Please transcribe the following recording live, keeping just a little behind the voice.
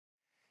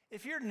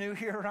If you're new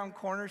here around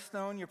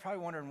Cornerstone, you're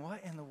probably wondering,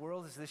 what in the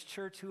world is this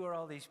church? Who are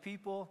all these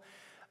people?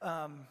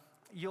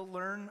 You'll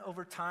learn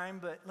over time,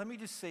 but let me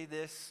just say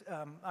this.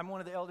 I'm one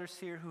of the elders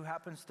here who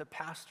happens to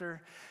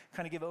pastor,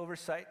 kind of give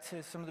oversight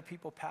to some of the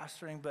people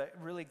pastoring, but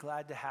really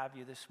glad to have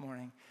you this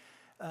morning.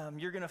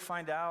 You're going to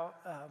find out,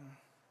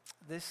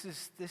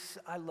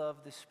 I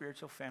love this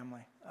spiritual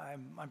family.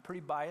 I'm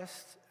pretty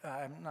biased.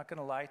 I'm not going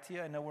to lie to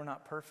you. I know we're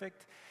not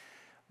perfect.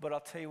 But I'll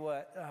tell you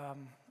what,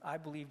 I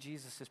believe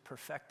Jesus is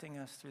perfecting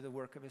us through the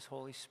work of his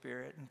Holy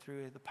Spirit and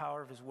through the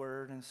power of his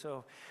word. And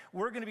so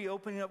we're going to be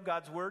opening up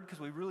God's word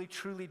because we really,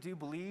 truly do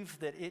believe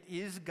that it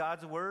is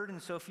God's word.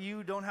 And so if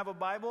you don't have a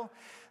Bible,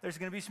 there's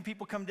going to be some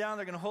people come down.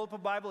 They're going to hold up a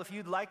Bible. If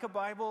you'd like a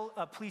Bible,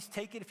 please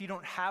take it. If you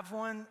don't have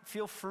one,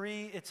 feel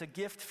free. It's a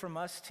gift from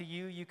us to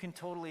you. You can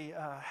totally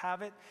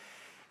have it.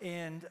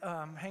 And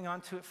hang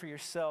on to it for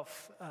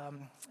yourself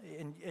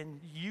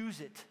and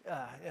use it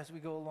as we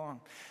go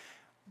along.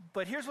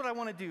 But here's what I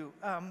want to do.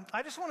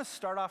 I just want to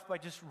start off by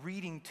just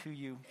reading to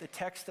you the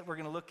text that we're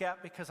going to look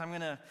at because I'm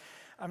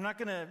not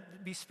going to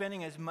be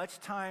spending as much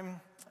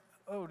time.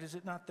 Oh, is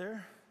it not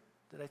there?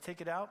 Did I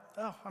take it out?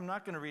 Oh, I'm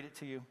not going to read it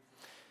to you.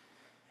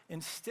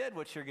 Instead,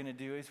 what you're going to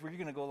do is we're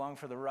going to go along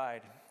for the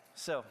ride.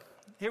 So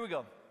here we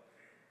go.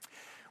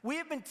 We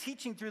have been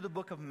teaching through the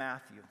book of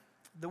Matthew.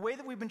 The way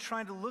that we've been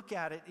trying to look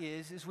at it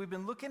is we've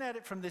been looking at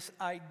it from this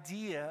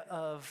idea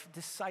of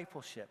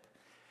discipleship.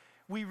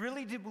 We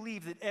really do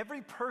believe that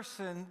every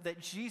person that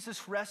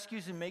Jesus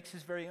rescues and makes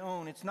his very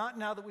own, it's not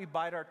now that we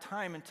bide our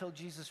time until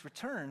Jesus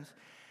returns,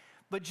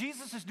 but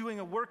Jesus is doing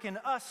a work in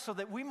us so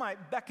that we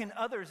might beckon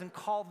others and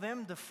call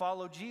them to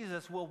follow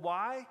Jesus. Well,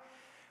 why?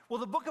 Well,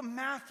 the book of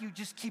Matthew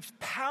just keeps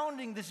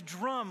pounding this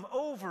drum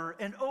over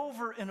and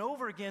over and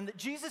over again that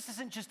Jesus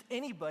isn't just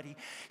anybody.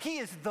 He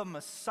is the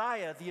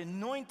Messiah, the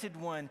anointed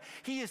one.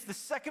 He is the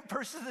second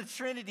person of the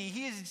Trinity.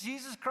 He is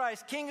Jesus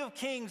Christ, King of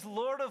kings,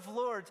 Lord of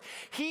lords.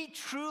 He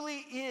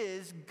truly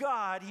is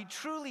God. He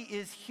truly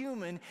is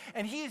human.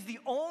 And he is the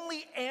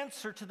only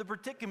answer to the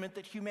predicament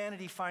that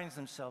humanity finds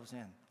themselves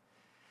in.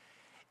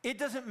 It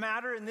doesn't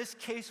matter. In this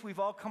case, we've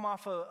all come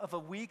off of a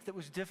week that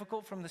was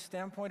difficult from the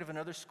standpoint of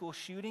another school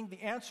shooting.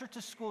 The answer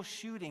to school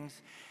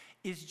shootings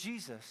is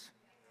Jesus.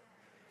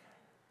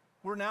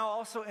 We're now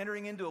also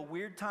entering into a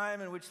weird time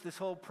in which this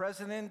whole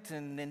president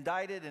and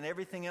indicted and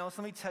everything else.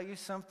 Let me tell you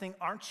something.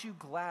 Aren't you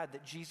glad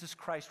that Jesus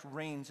Christ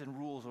reigns and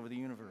rules over the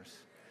universe?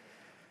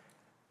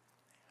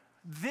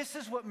 This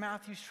is what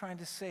Matthew's trying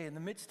to say. In the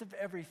midst of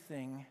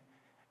everything,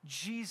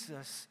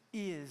 Jesus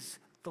is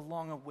the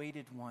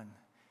long-awaited one.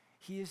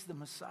 He is the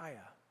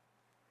Messiah.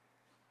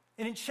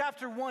 And in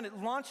chapter 1, it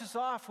launches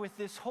off with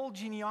this whole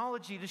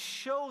genealogy to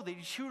show that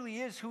he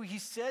truly is who he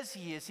says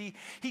he is. He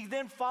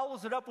then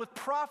follows it up with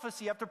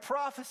prophecy after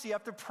prophecy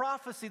after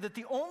prophecy that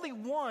the only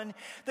one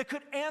that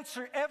could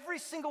answer every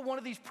single one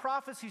of these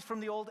prophecies from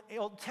the Old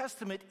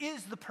Testament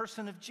is the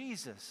person of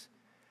Jesus.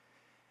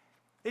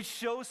 It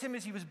shows him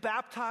as he was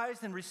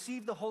baptized and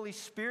received the Holy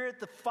Spirit,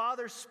 the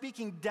Father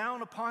speaking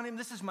down upon him.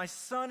 This is my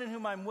Son in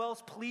whom I'm well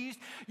pleased.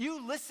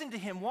 You listen to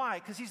him. Why?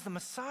 Because he's the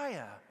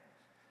Messiah.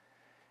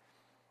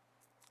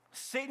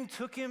 Satan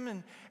took him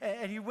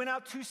and he went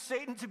out to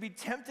Satan to be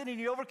tempted, and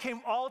he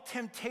overcame all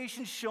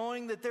temptation,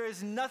 showing that there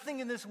is nothing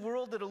in this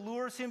world that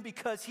allures him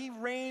because he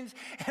reigns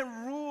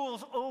and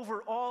rules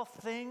over all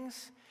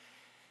things.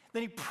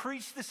 Then he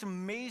preached this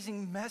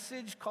amazing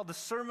message called the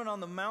Sermon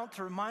on the Mount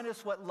to remind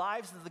us what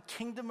lives of the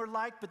kingdom are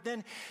like. But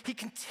then he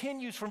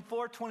continues from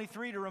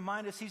 4:23 to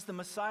remind us he's the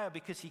Messiah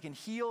because he can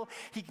heal,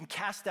 he can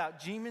cast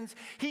out demons,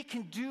 he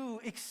can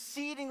do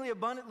exceedingly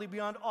abundantly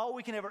beyond all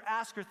we can ever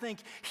ask or think.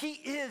 He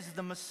is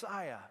the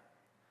Messiah.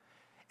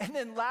 And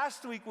then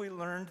last week we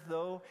learned,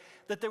 though,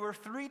 that there were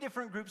three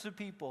different groups of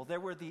people.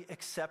 There were the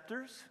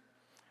acceptors,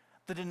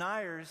 the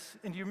deniers,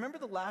 and do you remember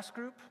the last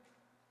group?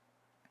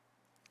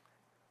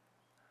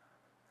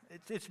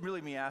 It's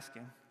really me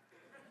asking.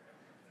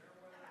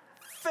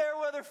 Fair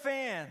weather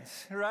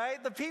fans,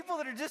 right? The people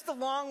that are just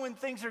along when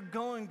things are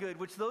going good,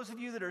 which those of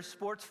you that are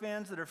sports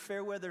fans, that are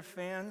fair weather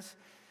fans,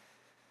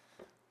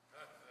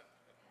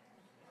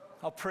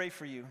 I'll pray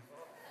for you.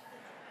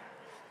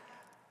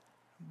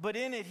 But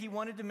in it, he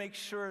wanted to make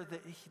sure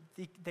that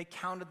they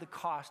counted the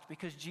cost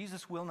because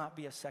Jesus will not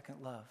be a second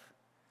love.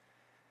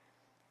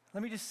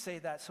 Let me just say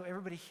that so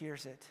everybody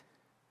hears it.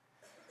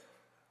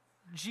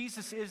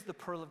 Jesus is the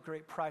pearl of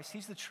great price.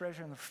 He's the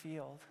treasure in the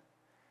field.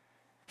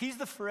 He's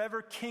the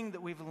forever king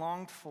that we've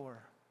longed for.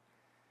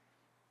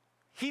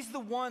 He's the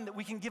one that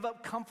we can give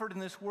up comfort in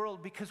this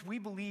world because we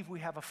believe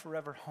we have a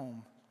forever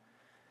home.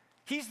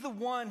 He's the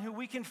one who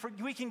we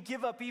can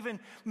give up even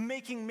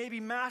making maybe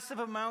massive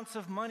amounts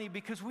of money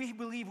because we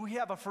believe we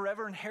have a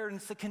forever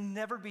inheritance that can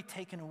never be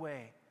taken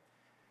away.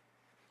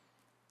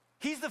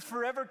 He's the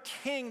forever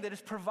king that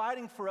is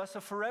providing for us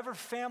a forever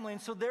family.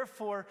 And so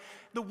therefore,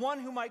 the one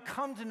who might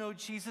come to know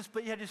Jesus,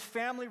 but yet his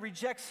family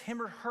rejects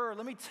him or her,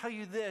 let me tell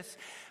you this.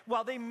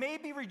 While they may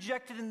be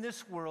rejected in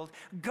this world,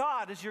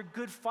 God, as your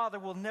good father,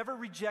 will never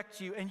reject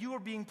you, and you are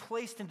being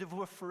placed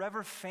into a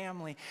forever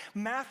family.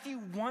 Matthew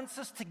wants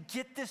us to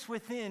get this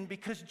within,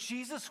 because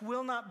Jesus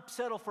will not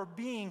settle for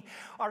being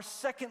our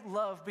second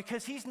love,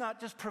 because he's not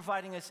just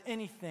providing us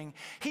anything.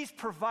 He's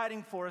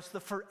providing for us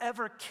the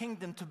forever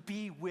kingdom to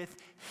be with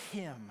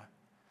him.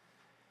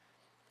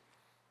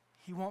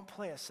 He won't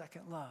play a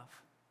second love.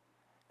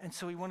 And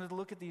so he wanted to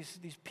look at these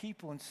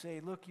people and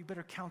say, look, you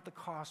better count the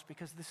cost,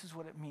 because this is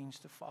what it means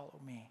to follow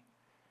me.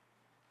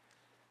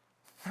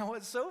 Now,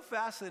 what's so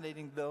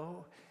fascinating,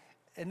 though,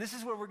 and this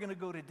is where we're going to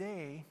go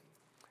today,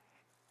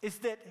 is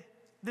that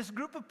this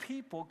group of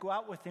people go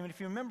out with him. And if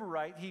you remember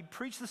right, he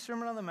preached the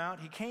Sermon on the Mount.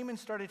 He came and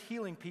started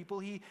healing people.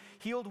 He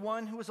healed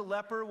one who was a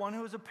leper, one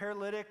who was a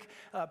paralytic,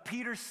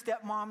 Peter's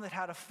stepmom that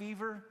had a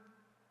fever.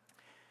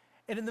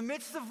 And in the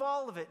midst of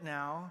all of it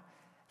now,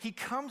 he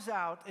comes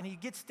out and he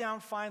gets down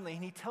finally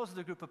and he tells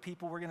the group of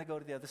people, we're going to go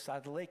to the other side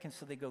of the lake. And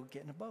so they go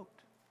get in a boat.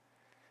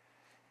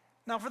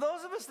 Now, for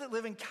those of us that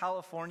live in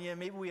California,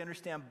 maybe we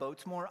understand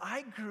boats more.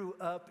 I grew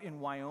up in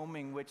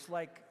Wyoming, which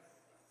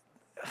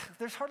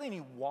there's hardly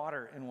any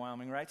water in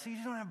Wyoming, right? So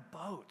you don't have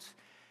boats.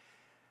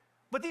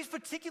 But these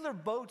particular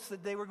boats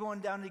that they were going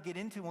down to get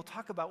into, and we'll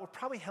talk about, were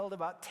probably held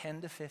about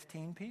 10 to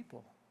 15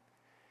 people.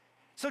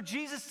 So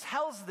Jesus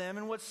tells them,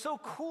 and what's so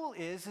cool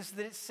is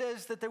that it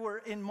says that there were,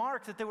 in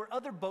Mark, that there were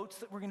other boats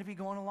that were going to be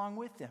going along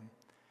with them.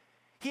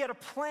 He had a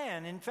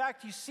plan. In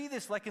fact, you see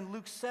this like in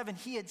Luke 7.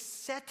 He had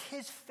set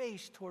his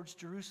face towards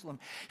Jerusalem.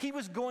 He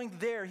was going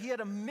there. He had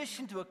a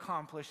mission to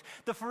accomplish.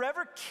 The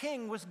forever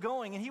king was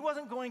going, and he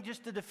wasn't going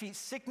just to defeat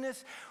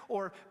sickness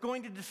or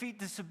going to defeat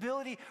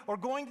disability or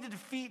going to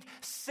defeat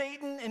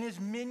Satan and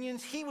his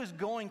minions. He was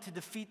going to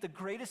defeat the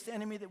greatest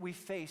enemy that we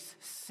face,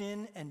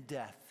 sin and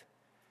death.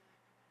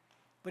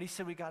 But he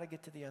said, we got to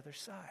get to the other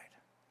side.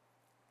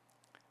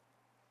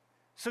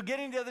 So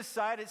getting to the other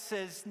side, it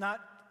says not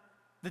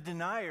the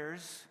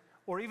deniers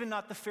or even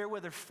not the fair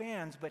weather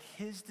fans, but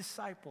his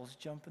disciples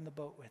jump in the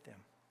boat with him.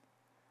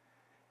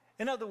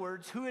 In other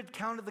words, who had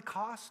counted the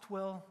cost?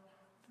 Well,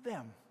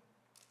 them.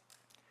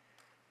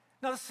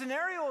 Now the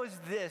scenario is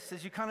this,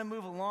 as you kind of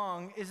move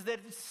along, is that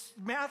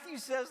Matthew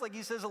says, like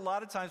he says a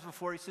lot of times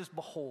before, he says,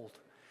 behold.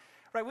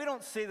 Right, we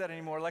don't say that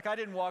anymore. Like I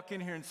didn't walk in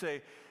here and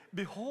say,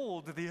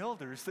 behold the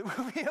elders that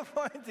we'll be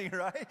appointing,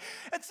 right?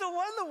 And so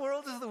what in the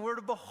world does the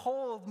word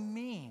behold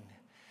mean?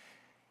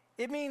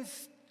 It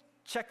means,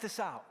 check this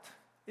out.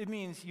 It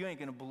means you ain't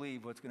going to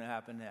believe what's going to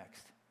happen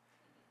next.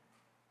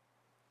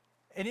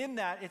 And in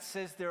that, it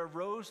says there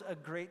arose a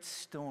great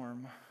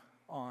storm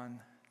on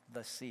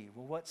the sea.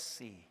 Well, what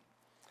sea?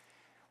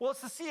 Well,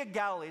 it's the Sea of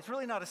Galilee. It's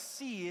really not a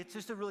sea. It's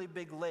just a really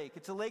big lake.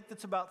 It's a lake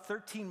that's about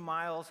 13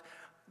 miles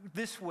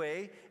this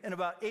way and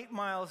about 8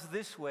 miles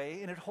this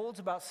way, and it holds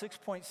about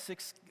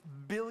 6.6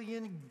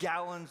 billion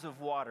gallons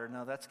of water.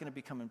 Now, that's going to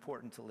become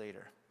important to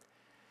later.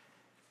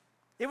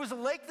 It was a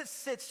lake that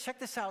sits, check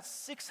this out,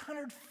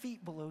 600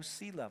 feet below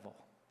sea level.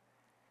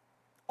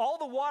 All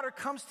the water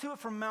comes to it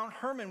from Mount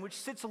Hermon, which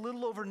sits a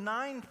little over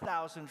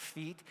 9,000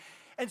 feet.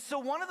 And so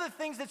one of the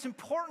things that's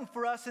important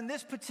for us in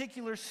this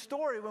particular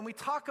story, when we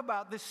talk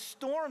about this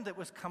storm that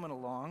was coming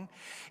along,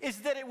 is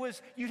that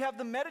you'd have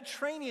the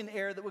Mediterranean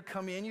air that would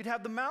come in, you'd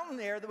have the mountain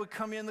air that would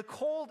come in, the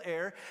cold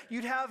air,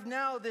 you'd have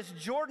now this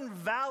Jordan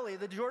Valley,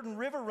 the Jordan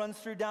River runs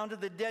through down to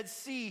the Dead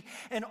Sea,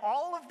 and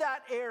all of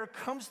that air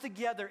comes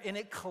together and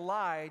it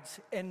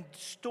collides, and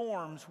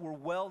storms were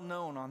well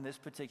known on this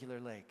particular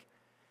lake.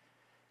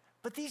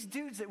 But these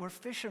dudes that were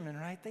fishermen,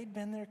 right, they'd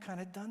been there, kind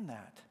of done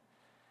that.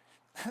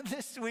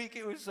 This week,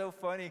 it was so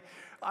funny.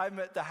 I'm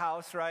at the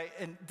house, right?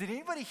 And did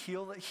anybody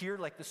hear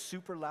like the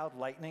super loud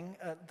lightning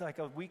like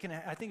a week and a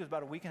half? I think it was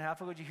about a week and a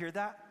half ago. Did you hear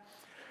that?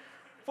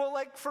 Well,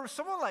 like for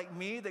someone like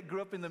me that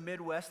grew up in the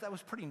Midwest, that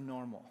was pretty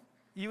normal.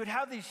 You would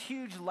have these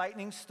huge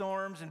lightning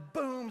storms and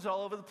booms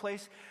all over the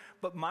place.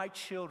 But my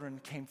children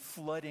came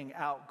flooding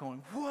out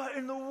going, what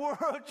in the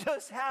world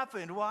just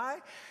happened? Why?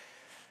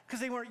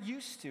 Because they weren't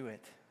used to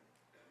it.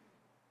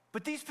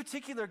 But these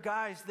particular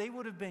guys, they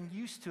would have been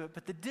used to it.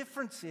 But the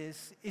difference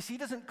is he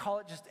doesn't call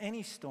it just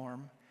any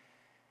storm.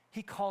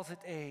 He calls it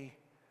a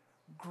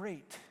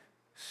great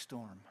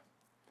storm.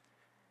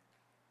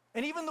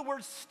 And even the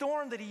word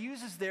storm that he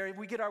uses there,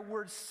 we get our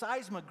word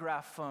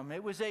seismograph from.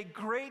 It was a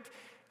great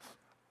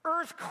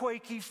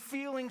earthquakey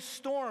feeling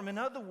storm. In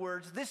other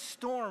words, this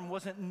storm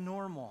wasn't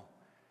normal.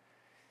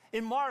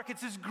 In Mark,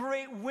 it's this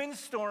great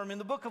windstorm. In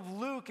the book of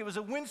Luke, it was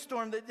a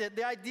windstorm that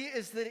the idea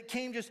is that it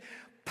came just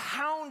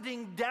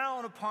pounding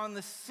down upon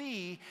the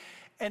sea,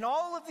 and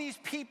all of these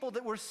people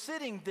that were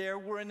sitting there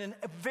were in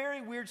a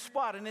very weird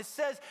spot. And it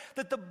says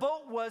that the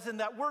boat was, and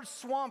that word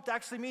swamped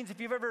actually means,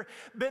 if you've ever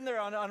been there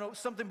on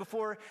something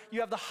before, you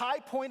have the high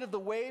point of the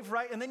wave,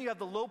 right? And then you have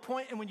the low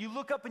point, and when you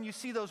look up and you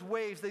see those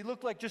waves, they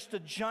look like just a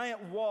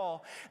giant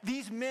wall.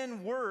 These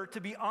men were,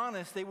 to be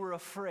honest, they were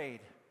afraid.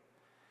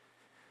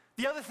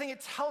 The other thing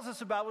it tells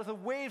us about was the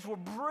waves were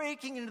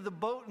breaking into the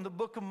boat in the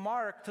book of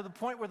Mark to the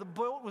point where the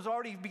boat was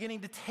already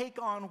beginning to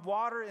take on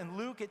water. In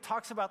Luke, it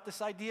talks about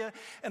this idea,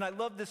 and I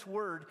love this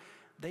word,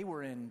 they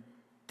were in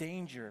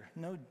danger.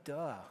 No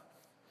duh.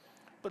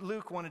 But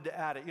Luke wanted to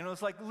add it. You know,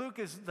 it's like Luke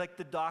is like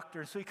the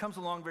doctor, so he comes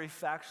along very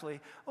factually.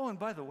 Oh, and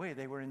by the way,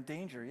 they were in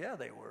danger. Yeah,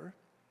 they were.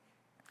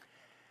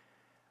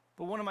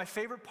 But one of my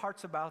favorite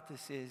parts about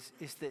this is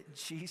that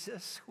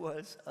Jesus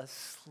was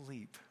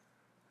asleep.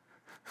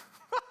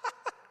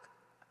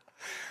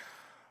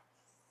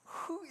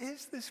 Who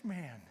is this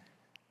man?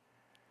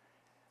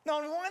 Now,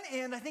 on one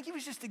end, I think he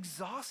was just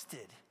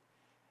exhausted.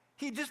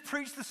 He just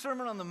preached the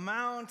Sermon on the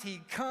Mount.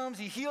 He comes,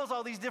 he heals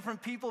all these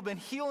different people, been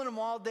healing them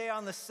all day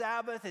on the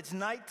Sabbath. It's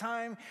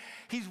nighttime.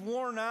 He's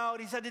worn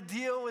out. He's had to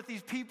deal with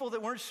these people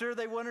that weren't sure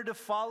they wanted to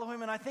follow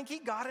him. And I think he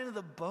got into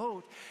the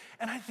boat,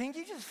 and I think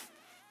he just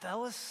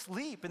fell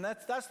asleep. And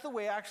that's the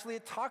way actually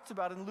it talks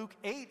about in Luke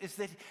 8, is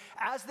that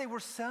as they were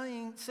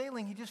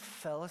sailing, he just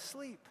fell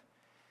asleep.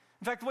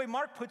 In fact, the way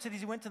Mark puts it is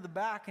he went to the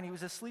back and he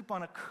was asleep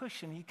on a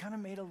cushion. He kind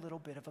of made a little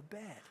bit of a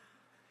bed.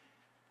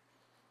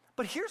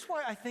 But here's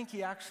why I think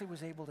he actually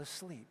was able to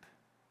sleep.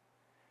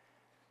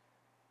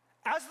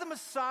 As the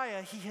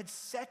Messiah, he had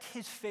set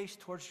his face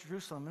towards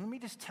Jerusalem. And let me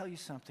just tell you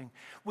something.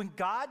 When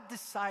God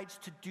decides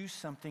to do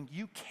something,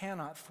 you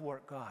cannot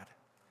thwart God.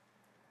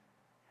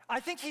 I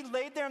think he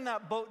laid there in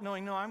that boat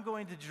knowing, no, I'm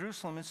going to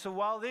Jerusalem. And so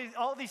while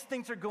all these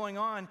things are going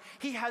on,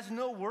 he has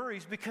no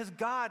worries because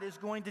God is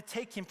going to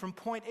take him from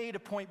point A to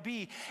point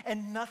B,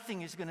 and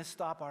nothing is going to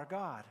stop our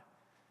God.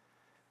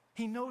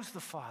 He knows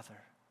the Father's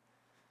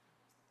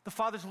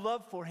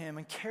love for him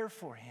and care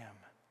for him.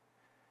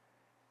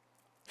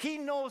 He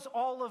knows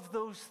all of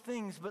those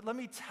things, but let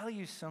me tell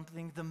you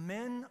something. The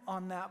men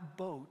on that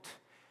boat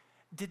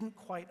didn't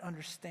quite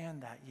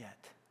understand that yet.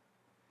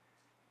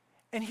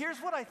 And here's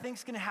what I think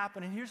is going to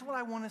happen, and here's what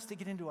I want us to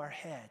get into our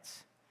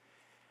heads.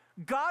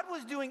 God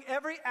was doing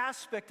every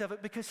aspect of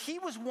it because he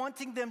was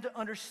wanting them to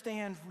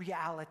understand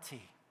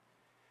reality.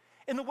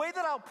 And the way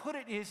that I'll put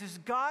it is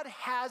God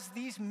has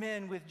these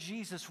men with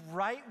Jesus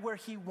right where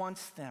he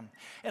wants them.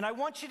 And I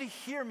want you to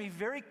hear me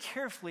very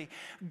carefully.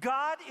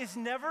 God is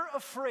never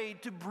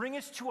afraid to bring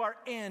us to our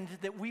end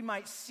that we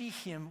might see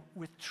him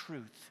with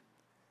truth.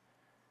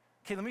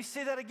 Okay, let me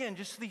say that again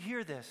just so you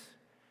hear this.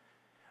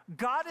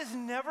 God is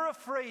never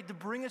afraid to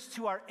bring us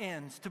to our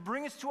ends, to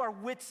bring us to our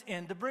wits'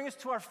 end, to bring us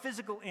to our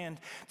physical end,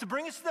 to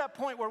bring us to that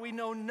point where we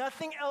know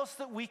nothing else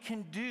that we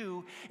can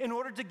do in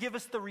order to give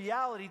us the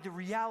reality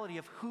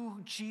of who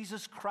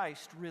Jesus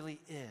Christ really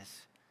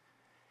is.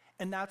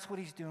 And that's what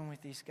he's doing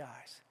with these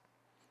guys.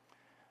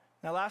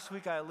 Now, last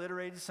week I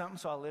alliterated something,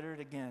 so I'll alliterate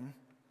again.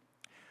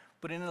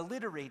 But in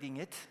alliterating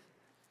it,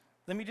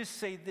 let me just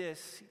say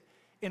this.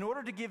 In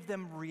order to give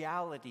them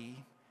reality,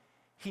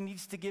 he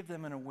needs to give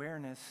them an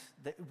awareness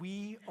that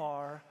we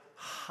are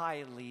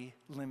highly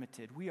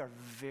limited. We are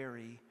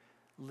very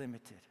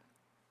limited.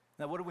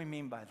 Now, what do we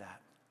mean by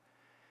that?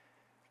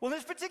 Well, in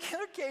this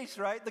particular case,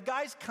 right, the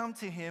guys come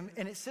to him,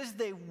 and it says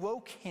they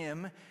woke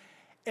him,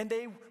 and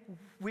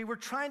we were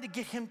trying to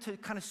get him to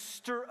kind of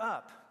stir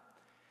up.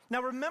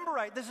 Now, remember,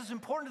 right, this is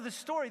important to the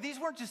story. These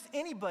weren't just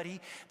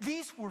anybody.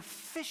 These were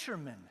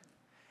fishermen.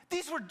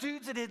 These were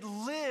dudes that had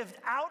lived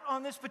out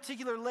on this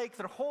particular lake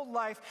their whole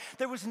life.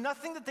 There was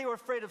nothing that they were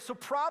afraid of. So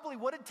probably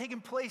what had taken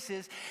place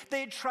is they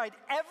had tried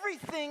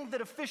everything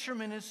that a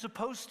fisherman is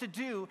supposed to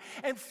do.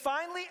 And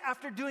finally,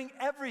 after doing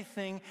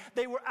everything,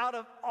 they were out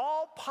of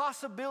all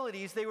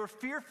possibilities. They were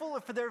fearful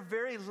for their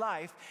very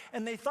life.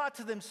 And they thought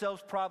to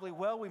themselves probably,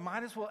 well, we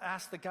might as well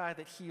ask the guy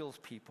that heals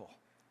people.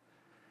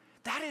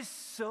 That is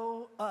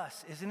so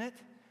us, isn't it?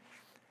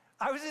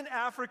 I was in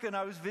Africa and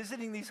I was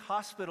visiting these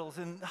hospitals,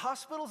 and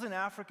hospitals in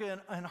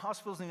Africa and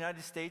hospitals in the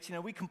United States, you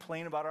know, we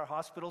complain about our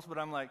hospitals, but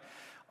I'm like,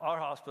 our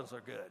hospitals are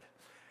good.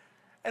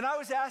 And I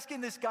was asking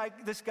this guy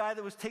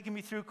that was taking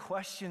me through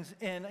questions,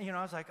 and, you know,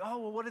 I was like, oh,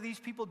 well, what are these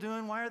people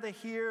doing? Why are they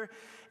here?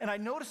 And I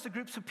noticed the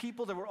groups of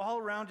people that were all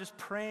around just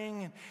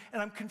praying,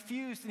 and I'm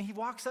confused. And he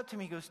walks up to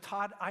me, he goes,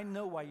 Todd, I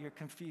know why you're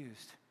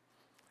confused.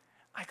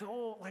 I go,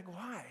 oh, like,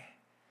 why?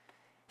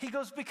 He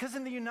goes, because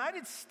in the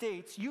United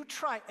States, you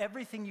try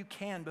everything you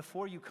can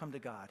before you come to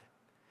God.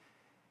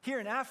 Here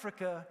in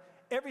Africa,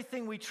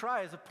 everything we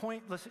try is a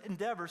pointless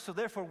endeavor, so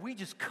therefore we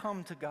just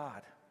come to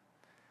God.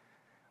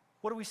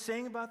 What are we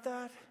saying about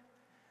that?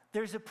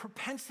 There's a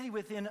propensity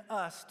within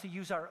us to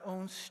use our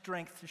own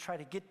strength to try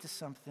to get to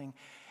something.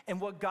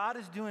 And what God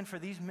is doing for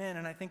these men,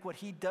 and I think what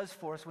he does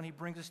for us when he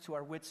brings us to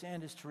our wits'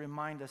 end, is to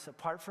remind us,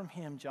 apart from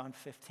him, John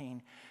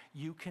 15,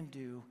 you can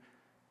do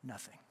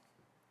nothing.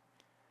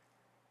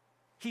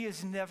 He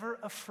is never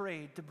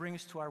afraid to bring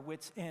us to our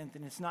wits' end.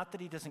 And it's not that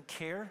he doesn't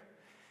care.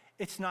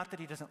 It's not that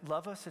he doesn't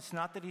love us. It's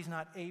not that he's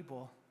not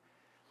able.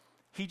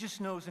 He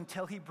just knows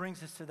until he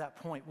brings us to that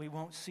point, we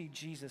won't see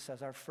Jesus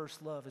as our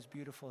first love, as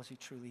beautiful as he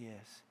truly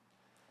is.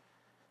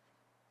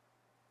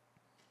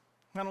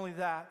 Not only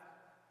that,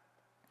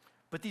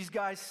 but these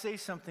guys say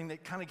something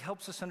that kind of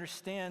helps us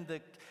understand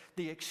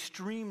the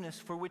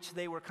extremeness for which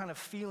they were kind of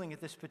feeling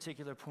at this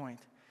particular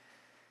point.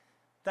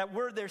 That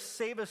word there,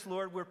 save us,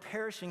 Lord, we're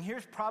perishing.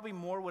 Here's probably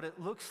more what it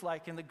looks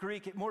like in the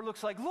Greek. It more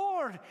looks like,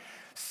 Lord,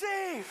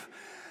 save,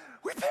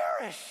 we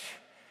perish.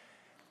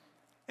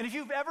 And if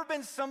you've ever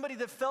been somebody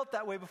that felt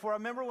that way before, I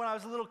remember when I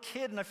was a little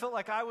kid and I felt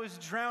like I was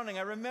drowning.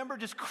 I remember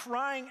just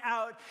crying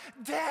out,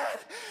 Dad,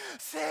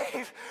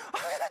 save.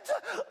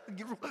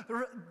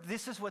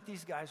 This is what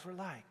these guys were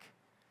like.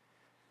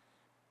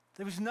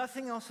 There was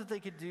nothing else that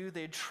they could do.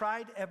 They had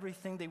tried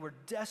everything. They were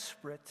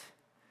desperate.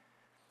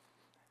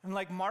 And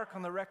like Mark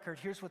on the record,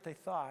 here's what they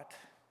thought.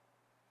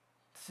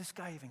 Does this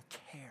guy even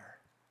care?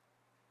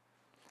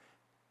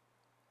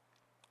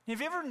 Have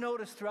you ever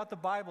noticed throughout the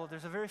Bible,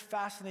 there's a very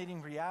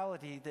fascinating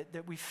reality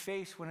that we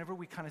face whenever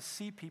we kind of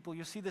see people.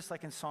 You'll see this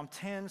like in Psalm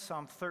 10,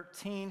 Psalm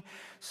 13,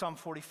 Psalm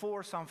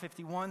 44, Psalm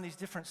 51, these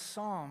different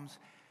Psalms,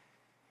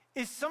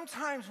 is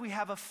sometimes we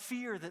have a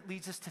fear that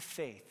leads us to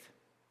faith.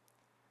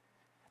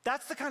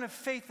 That's the kind of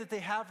faith that they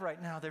have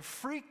right now. They're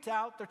freaked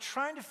out. They're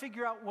trying to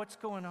figure out what's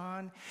going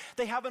on.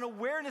 They have an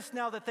awareness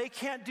now that they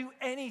can't do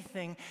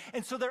anything.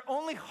 And so their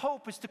only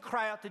hope is to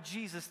cry out to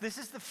Jesus. This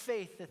is the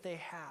faith that they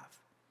have.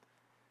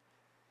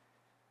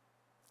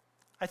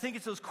 I think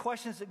it's those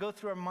questions that go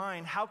through our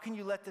mind. How can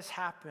you let this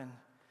happen?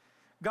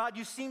 God,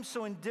 you seem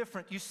so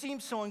indifferent. You seem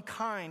so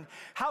unkind.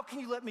 How can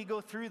you let me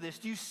go through this?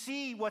 Do you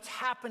see what's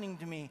happening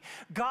to me?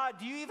 God,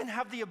 do you even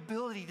have the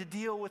ability to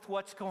deal with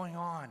what's going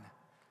on?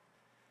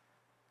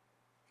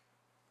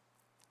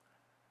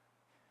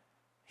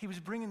 He was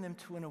bringing them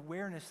to an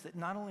awareness that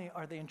not only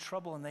are they in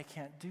trouble and they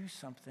can't do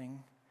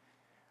something,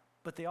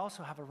 but they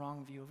also have a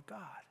wrong view of God.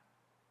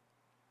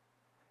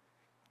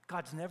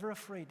 God's never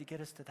afraid to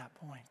get us to that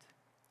point.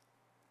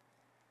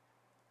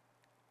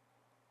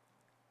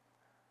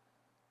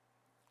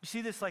 You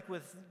see this like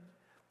with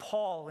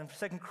Paul in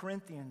 2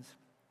 Corinthians.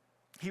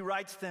 He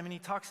writes them and he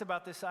talks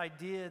about this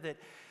idea that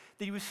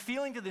he was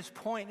feeling to this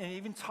point, and he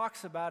even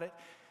talks about it,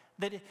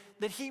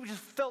 that he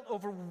just felt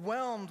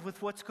overwhelmed with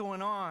what's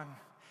going on.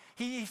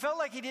 He felt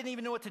like he didn't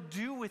even know what to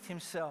do with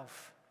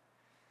himself.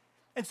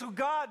 And so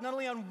God, not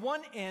only on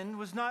one end,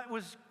 was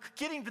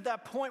getting to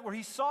that point where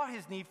he saw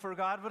his need for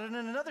God, but on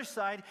another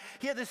side,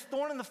 he had this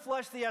thorn in the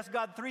flesh that he asked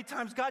God 3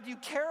 times, God, do you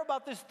care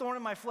about this thorn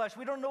in my flesh?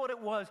 We don't know what it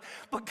was,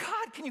 but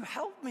God, can you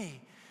help me?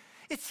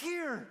 It's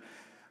here.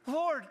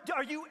 Lord,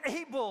 are you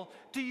able?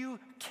 Do you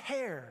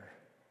care?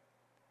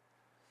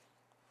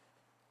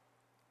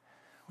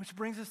 Which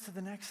brings us to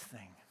the next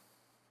thing.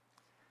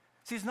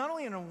 See, it's not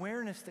only an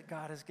awareness that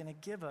God is going to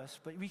give us,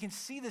 but we can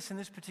see this in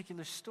this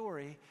particular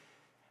story.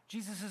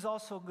 Jesus is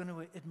also going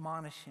to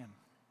admonish him.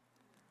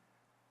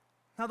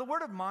 Now, the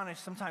word admonish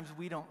sometimes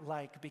we don't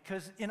like,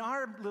 because in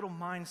our little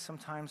minds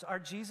sometimes, our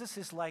Jesus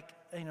is like,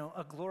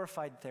 a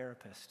glorified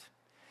therapist.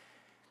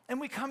 And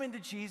we come into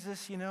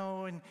Jesus,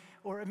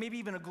 or maybe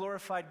even a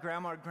glorified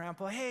grandma or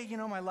grandpa. Hey,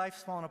 my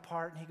life's falling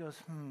apart. And he goes,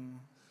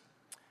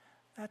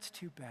 that's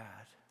too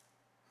bad.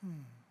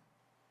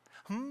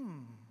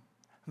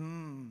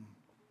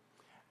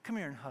 Come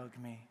here and hug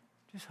me.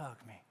 Just hug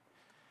me.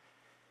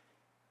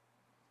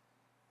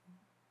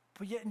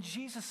 But yet in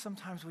Jesus,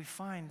 sometimes we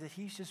find that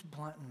he's just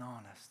blunt and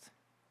honest.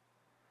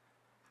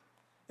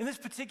 In this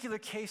particular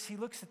case, he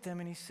looks at them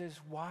and he says,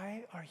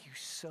 why are you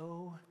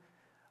so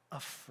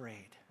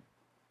afraid?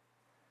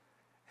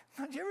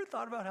 Now, have you ever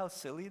thought about how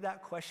silly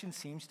that question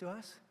seems to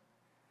us?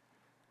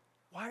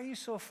 Why are you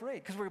so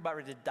afraid? Because we're about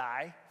ready to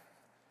die.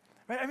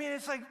 Right? I mean,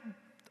 it's like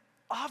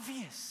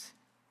obvious.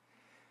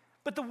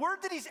 But the word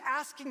that he's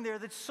asking there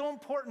that's so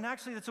important,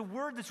 actually, that's a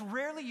word that's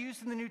rarely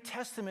used in the New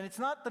Testament. It's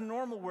not the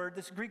normal word,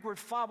 this Greek word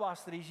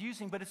phobos that he's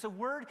using, but it's a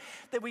word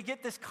that we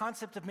get this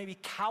concept of maybe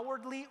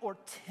cowardly or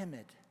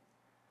timid.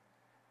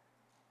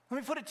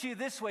 Let me put it to you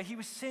this way. He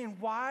was saying,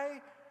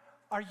 why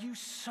are you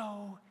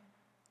so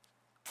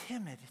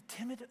timid?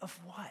 Timid of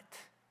what?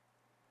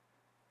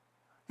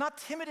 Not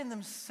timid in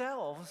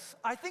themselves.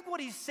 I think what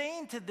he's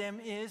saying to them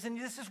is, and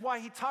this is why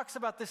he talks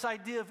about this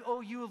idea of, oh,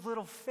 you of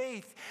little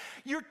faith.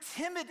 You're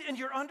timid in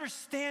your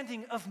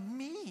understanding of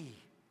me.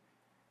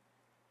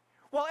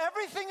 While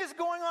everything is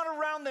going on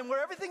around them,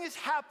 where everything is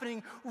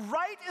happening,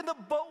 right in the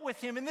boat with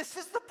him, and this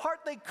is the part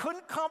they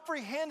couldn't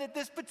comprehend at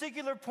this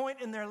particular point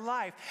in their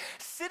life.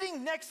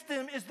 Sitting next to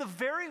them is the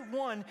very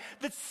one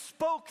that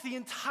spoke the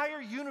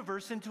entire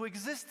universe into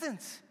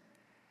existence.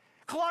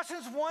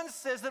 Colossians 1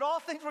 says that all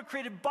things were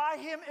created by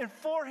him and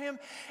for him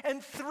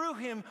and through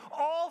him.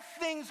 All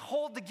things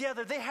hold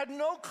together. They had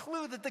no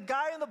clue that the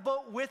guy in the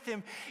boat with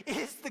him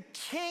is the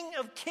King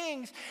of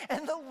Kings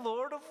and the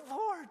Lord of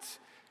Lords.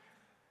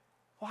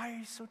 Why are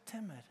you so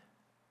timid?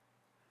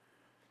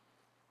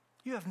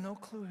 You have no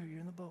clue who you're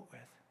in the boat with.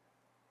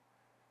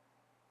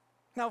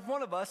 Now, if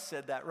one of us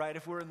said that, right,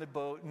 if we're in the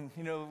boat and,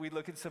 we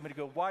look at somebody and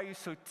go, why are you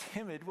so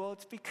timid? Well,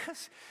 it's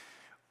because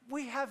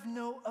we have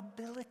no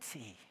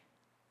ability.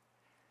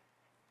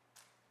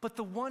 But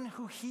the one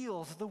who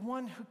heals, the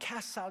one who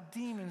casts out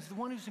demons, the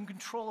one who's in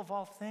control of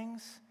all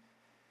things,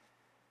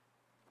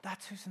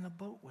 that's who's in the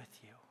boat with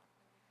you.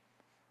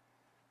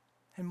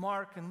 In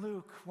Mark and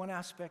Luke, one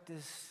aspect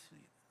is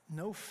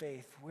no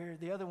faith, where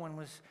the other one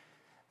was,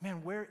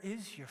 man, where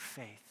is your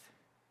faith?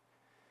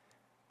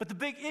 But the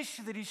big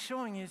issue that he's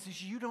showing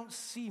is you don't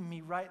see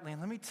me rightly.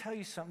 And let me tell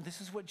you something. This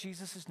is what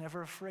Jesus is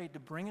never afraid to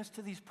bring us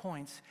to these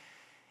points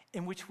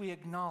in which we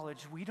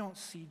acknowledge we don't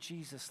see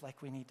Jesus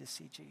like we need to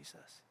see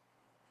Jesus.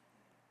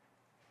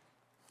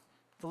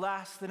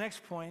 The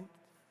next point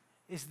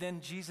is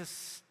then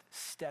Jesus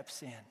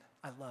steps in.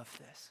 I love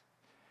this.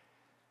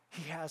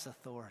 He has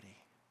authority.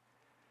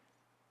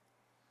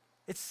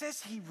 It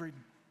says he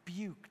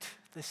rebuked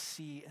the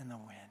sea and the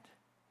wind.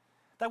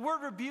 That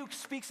word rebuke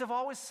speaks of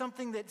always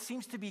something that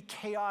seems to be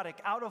chaotic,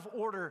 out of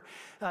order.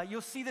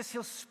 You'll see this.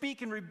 He'll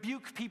speak and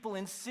rebuke people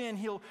in sin.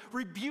 He'll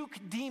rebuke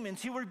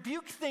demons. He'll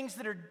rebuke things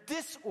that are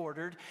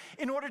disordered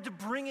in order to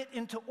bring it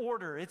into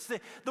order. It's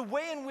the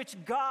way in which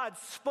God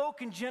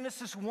spoke in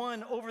Genesis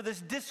 1 over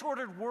this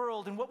disordered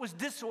world, and what was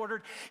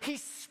disordered, he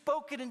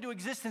spoke it into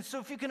existence. So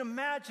if you can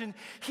imagine,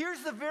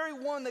 here's the very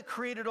one that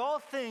created all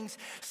things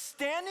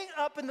standing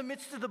up in the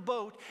midst of the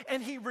boat,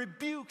 and he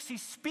rebukes, he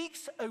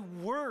speaks a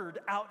word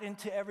out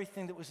into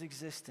everything that was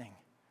existing.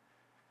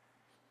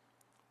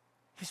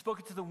 He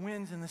spoke it to the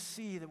winds and the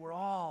sea that were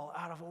all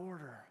out of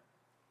order.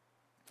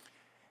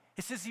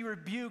 It says he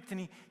rebuked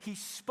and he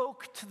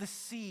spoke to the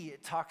sea,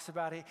 it talks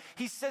about it.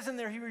 He says in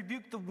there he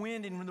rebuked the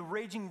wind and the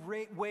raging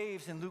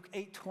waves in Luke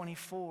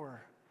 8:24.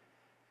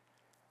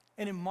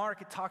 And in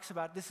Mark it talks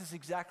about this is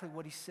exactly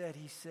what he said.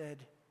 He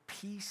said,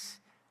 "Peace,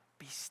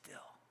 be still."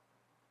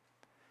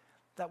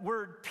 That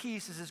word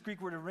peace is this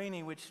Greek word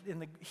eirene, which in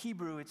the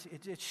Hebrew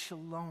it's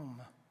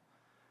shalom.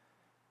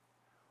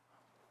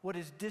 What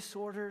is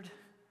disordered,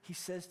 he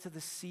says to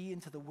the sea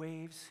and to the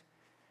waves,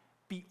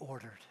 be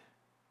ordered.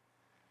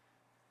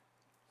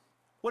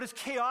 What is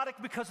chaotic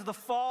because of the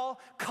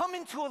fall, come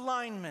into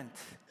alignment.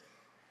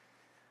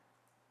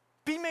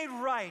 Be made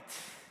right.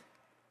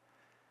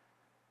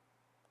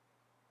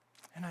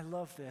 And I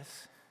love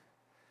this.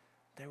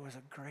 There was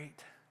a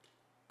great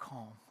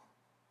calm.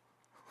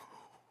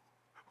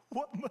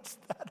 What must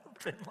that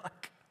have been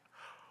like?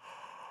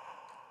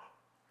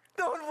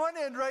 No, on one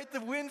end, right,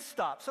 the wind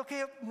stops.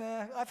 Okay,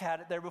 I've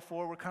had it there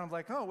before. We're kind of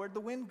like, oh, where'd the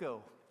wind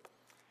go?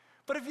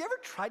 But have you ever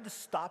tried to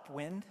stop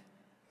wind?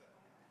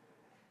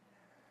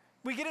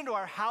 We get into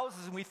our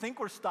houses and we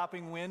think we're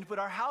stopping wind, but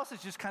our house is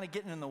just kind of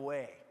getting in the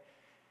way.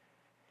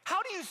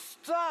 How do you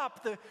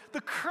stop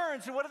the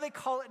currents? And what do they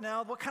call it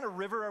now? What kind of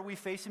river are we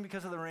facing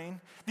because of the rain?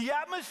 The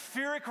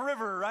atmospheric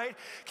river, right?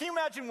 Can you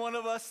imagine one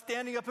of us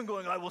standing up and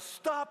going, I will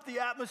stop the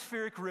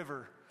atmospheric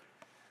river?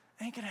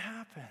 Ain't gonna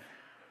happen.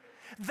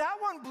 That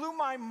one blew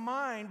my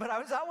mind, but I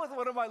was out with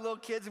one of my little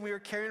kids and we were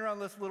carrying around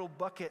this little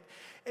bucket.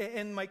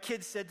 And my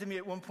kid said to me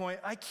at one point,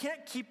 I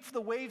can't keep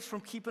the waves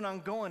from keeping on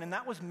going. And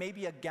that was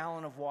maybe a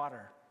gallon of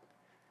water.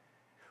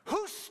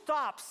 Who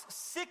stops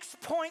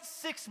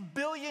 6.6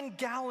 billion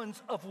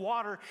gallons of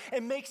water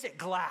and makes it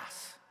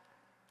glass?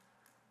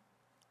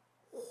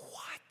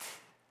 What?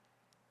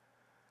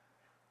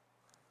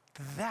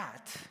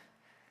 That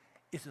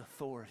is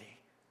authority.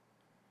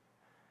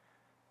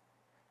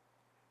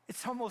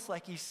 It's almost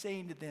like he's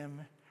saying to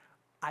them,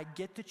 I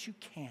get that you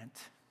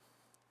can't,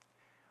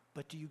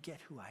 but do you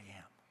get who I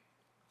am?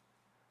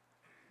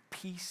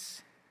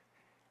 Peace,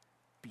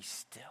 be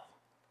still.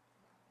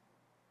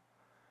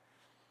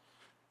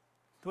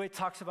 The way it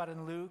talks about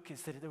in Luke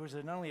is that there was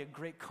not only a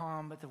great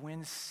calm, but the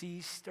wind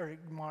ceased, or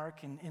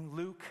Mark, and in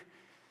Luke,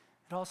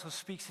 it also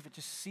speaks of it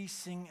just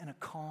ceasing and a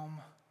calm.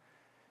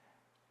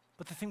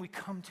 But the thing we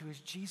come to is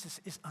Jesus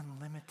is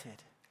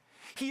unlimited.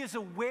 He is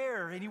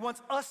aware, and he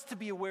wants us to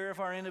be aware of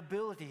our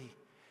inability.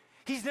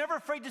 He's never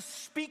afraid to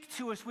speak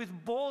to us with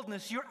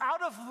boldness. You're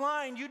out of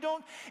line.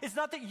 It's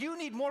not that you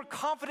need more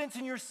confidence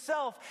in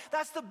yourself.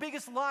 That's the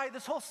biggest lie,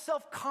 this whole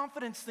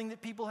self-confidence thing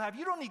that people have.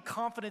 You don't need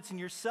confidence in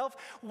yourself.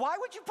 Why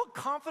would you put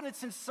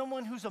confidence in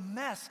someone who's a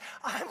mess?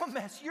 I'm a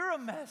mess. You're a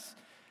mess.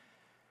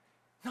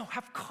 No,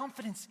 have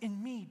confidence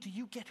in me. Do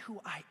you get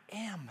who I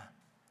am?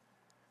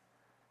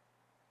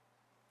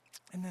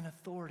 And then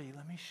authority,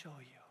 let me show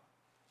you.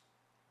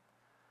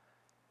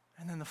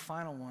 And then the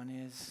final one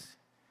is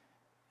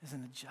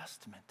an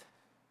adjustment.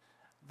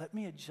 Let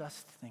me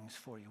adjust things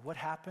for you. What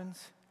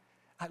happens?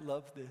 I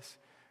love this.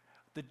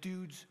 The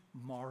dudes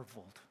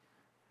marveled.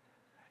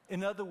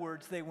 In other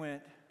words, they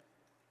went,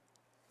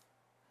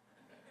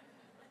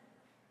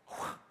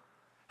 I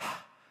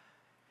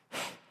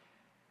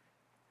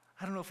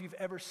don't know if you've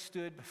ever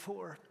stood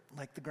before,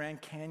 like the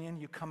Grand Canyon,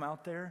 you come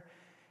out there,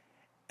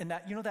 and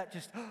that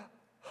just,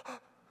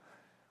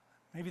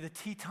 maybe the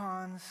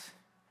Tetons.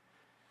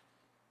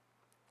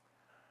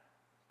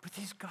 But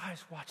these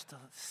guys watched the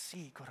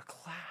sea go to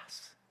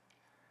glass.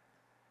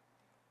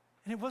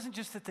 And it wasn't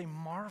just that they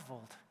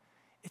marveled.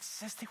 It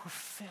says they were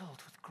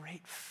filled with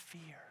great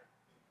fear.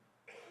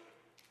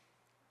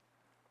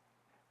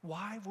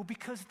 Why? Well,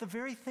 because the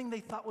very thing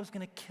they thought was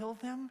going to kill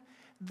them,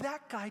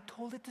 that guy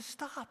told it to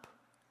stop.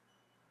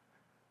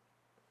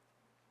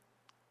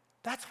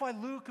 That's why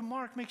Luke and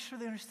Mark make sure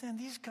they understand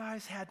these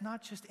guys had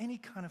not just any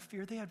kind of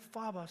fear. They had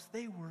phobos.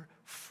 They were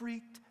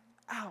freaked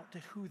out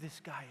at who this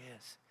guy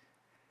is.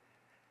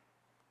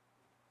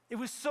 It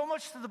was so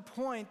much to the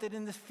point that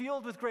in this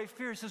field with great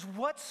fear, it says,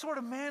 what sort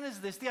of man is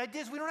this? The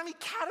idea is we don't have any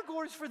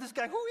categories for this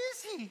guy. Who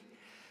is he?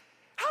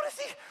 How does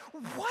he,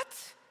 what?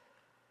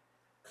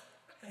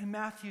 And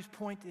Matthew's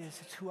point is,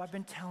 it's who I've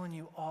been telling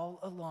you all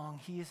along.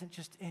 He isn't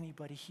just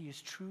anybody. He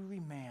is truly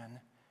man,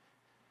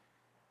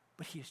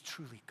 but he is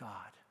truly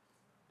God.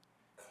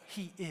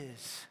 He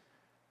is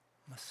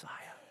Messiah.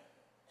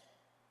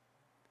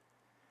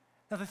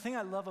 Now, the thing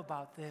I love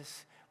about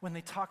this, when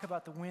they talk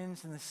about the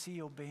winds and the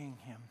sea obeying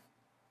him,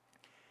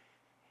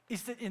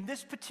 is that in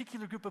this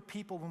particular group of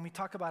people, when we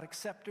talk about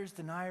acceptors,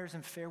 deniers,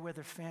 and fair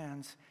weather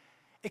fans,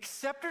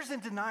 acceptors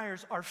and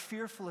deniers are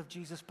fearful of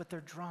Jesus, but they're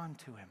drawn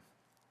to him.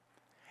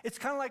 It's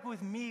kind of like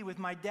with me, with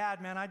my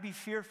dad, man. I'd be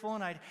fearful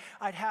and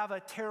I'd have a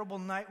terrible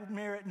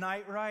nightmare at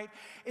night, right?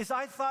 Is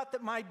I thought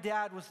that my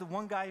dad was the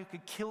one guy who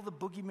could kill the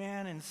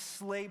boogeyman and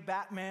slay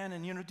Batman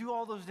and, do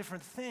all those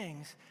different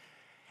things.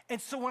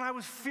 And so when I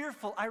was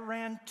fearful, I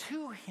ran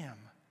to him.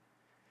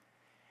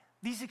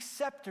 These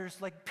acceptors,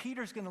 like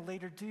Peter's going to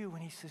later do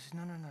when he says,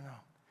 no.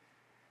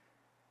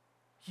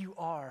 You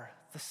are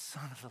the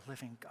Son of the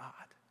living God.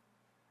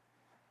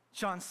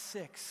 John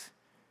 6,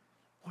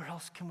 where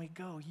else can we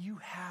go? You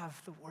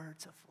have the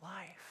words of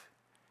life.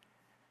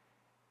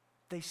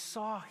 They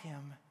saw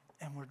him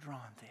and were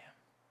drawn to him.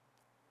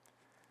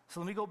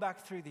 So let me go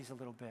back through these a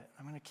little bit.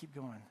 I'm going to keep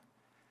going.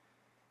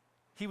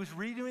 He was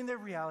redoing their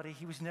reality.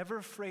 He was never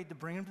afraid to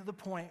bring them to the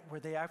point where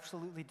they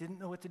absolutely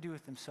didn't know what to do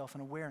with themselves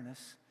and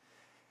awareness.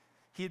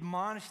 He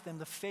admonished them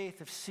the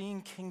faith of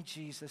seeing King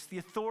Jesus, the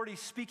authority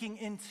speaking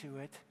into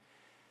it.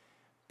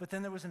 But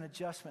then there was an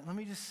adjustment. Let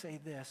me just say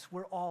this.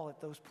 We're all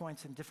at those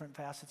points in different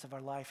facets of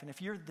our life. And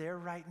if you're there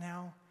right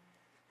now,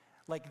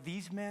 like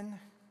these men,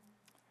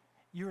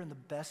 you're in the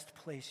best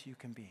place you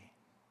can be.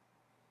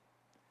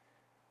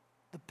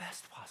 The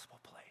best possible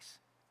place.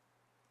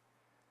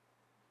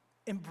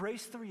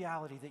 Embrace the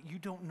reality that you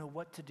don't know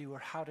what to do or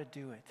how to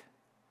do it.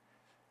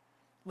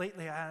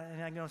 Lately,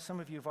 and I know some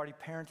of you have already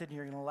parented and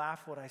you're going to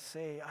laugh what I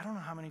say. I don't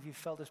know how many of you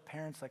felt as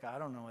parents like, I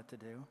don't know what to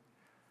do.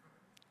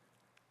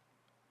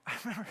 I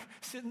remember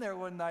sitting there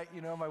one night,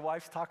 my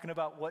wife's talking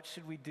about what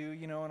should we do,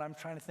 and I'm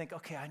trying to think,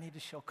 okay, I need to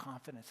show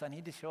confidence. I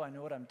need to show I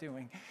know what I'm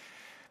doing.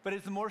 But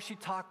as the more she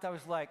talked, I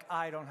was like,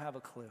 I don't have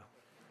a clue.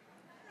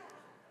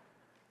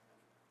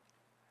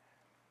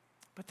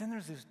 But then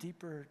there's those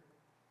deeper,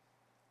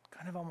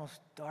 kind of almost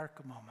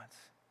dark moments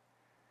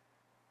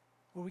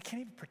where we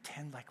can't even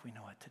pretend like we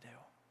know what to do.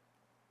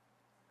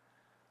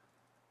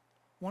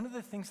 One of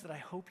the things that I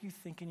hope you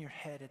think in your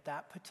head at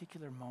that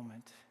particular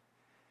moment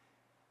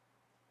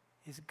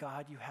is,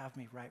 God, you have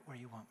me right where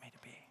you want me to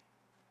be.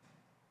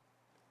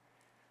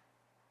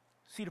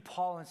 See, to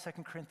Paul in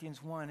 2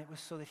 Corinthians 1, it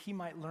was so that he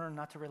might learn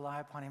not to rely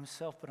upon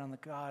himself, but on the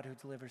God who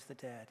delivers the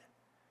dead.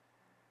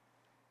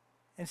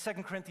 In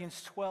 2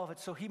 Corinthians 12,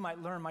 it's so he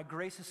might learn, my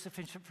grace is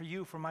sufficient for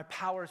you, for my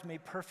power is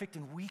made perfect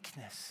in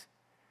weakness.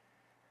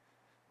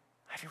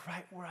 I have you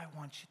right where I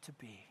want you to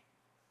be.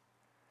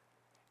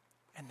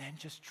 And then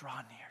just draw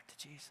near to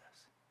Jesus.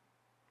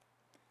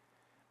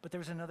 But there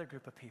was another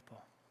group of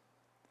people.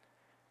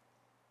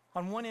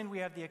 On one end, we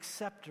have the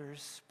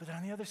acceptors, but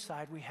on the other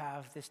side, we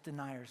have this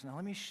deniers. Now,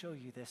 let me show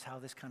you this, how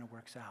this kind of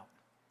works out.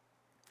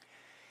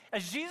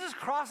 As Jesus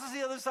crosses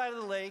the other side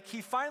of the lake, he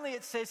finally,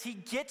 it says, he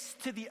gets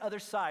to the other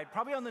side,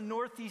 probably on the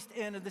northeast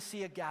end of the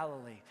Sea of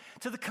Galilee,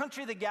 to the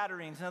country of the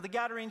Gadarenes. Now, the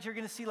Gadarenes, you're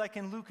going to see like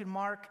in Luke and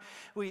Mark,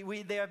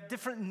 they have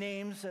different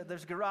names.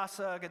 There's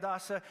Gerasa,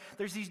 Gadasa.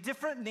 There's these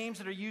different names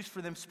that are used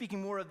for them,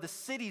 speaking more of the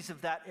cities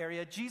of that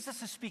area.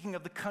 Jesus is speaking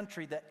of the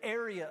country, the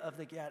area of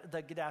the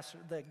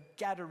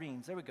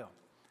Gadarenes. There we go.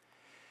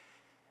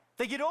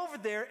 They get over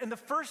there, and the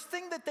first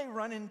thing that they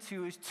run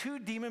into is two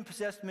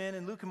demon-possessed men.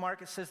 In Luke and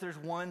Mark, it says there's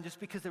one, just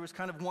because there was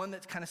kind of one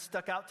that's kind of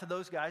stuck out to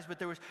those guys, but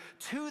there was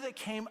two that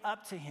came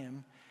up to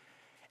him.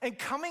 And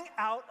coming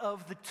out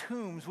of the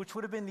tombs, which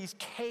would have been these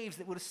caves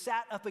that would have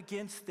sat up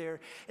against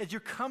there, as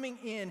you're coming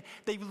in,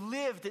 they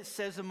lived, it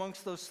says,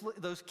 amongst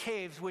those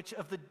caves, which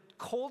of the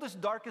coldest,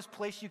 darkest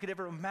place you could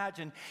ever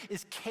imagine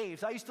is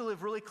caves. I used to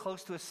live really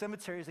close to a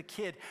cemetery as a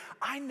kid.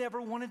 I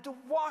never wanted to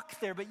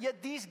walk there, but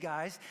yet these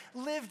guys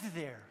lived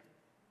there.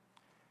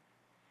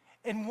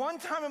 And one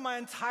time in my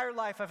entire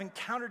life, I've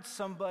encountered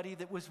somebody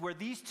that was where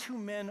these two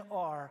men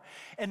are.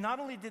 And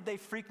not only did they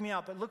freak me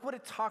out, but look what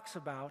it talks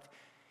about,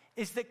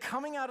 is that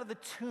coming out of the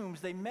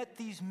tombs, they met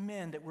these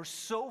men that were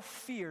so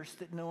fierce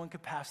that no one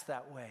could pass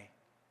that way.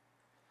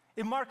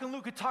 In Mark and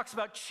Luke, it talks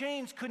about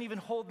chains couldn't even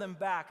hold them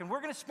back. And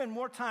we're going to spend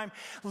more time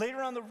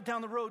later on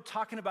down the road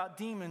talking about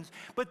demons.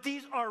 But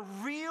these are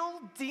real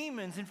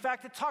demons. In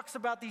fact, it talks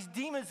about these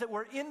demons that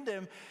were in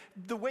them.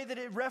 The way that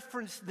it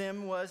referenced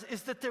them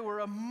is that there were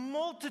a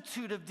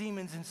multitude of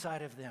demons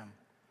inside of them.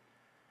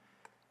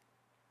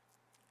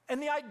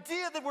 And the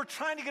idea that we're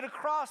trying to get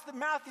across, that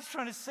Matthew's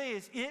trying to say,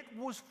 is it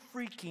was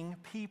freaking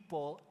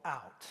people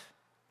out.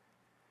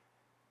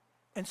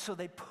 And so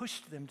they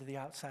pushed them to the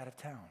outside of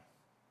town.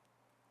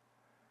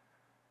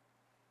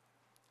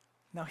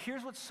 Now,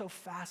 here's what's so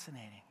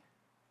fascinating.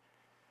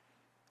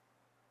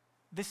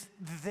 This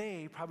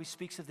they probably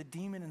speaks of the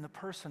demon and the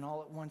person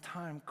all at one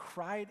time,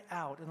 cried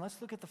out. And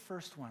let's look at the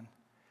first one.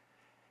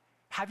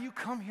 Have you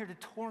come here to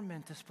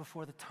torment us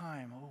before the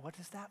time? Well, what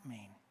does that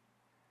mean?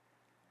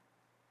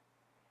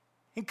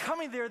 In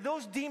coming there,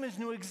 those demons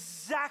knew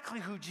exactly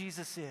who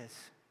Jesus is.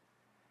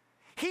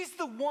 He's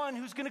the one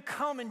who's going to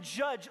come and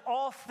judge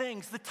all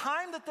things. The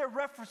time that they're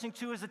referencing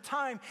to is a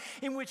time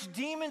in which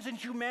demons and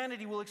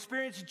humanity will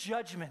experience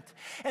judgment.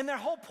 And their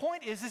whole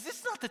point is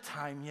this not the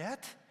time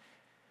yet?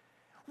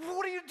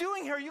 What are you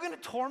doing here? Are you going to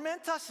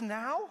torment us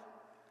now?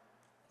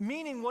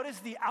 Meaning, what is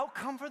the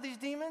outcome for these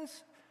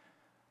demons?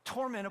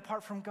 Torment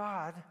apart from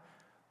God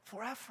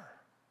forever.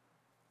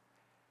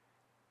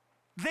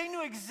 They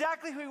knew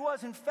exactly who he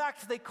was. In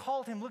fact, they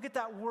called him, look at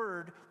that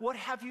word, what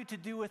have you to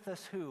do with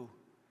us who?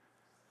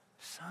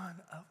 Son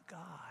of God.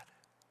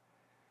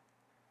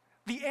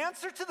 The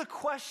answer to the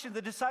question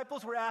the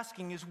disciples were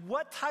asking is,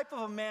 what type of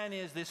a man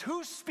is this?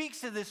 Who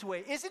speaks in this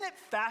way? Isn't it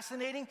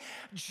fascinating?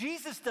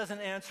 Jesus doesn't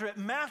answer it.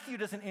 Matthew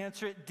doesn't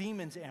answer it.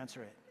 Demons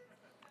answer it.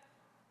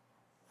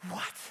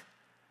 What?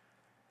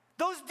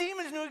 Those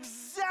demons knew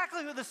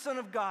exactly who the Son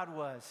of God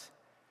was.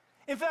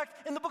 In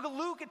fact, in the book of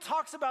Luke, it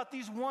talks about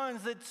these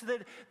ones that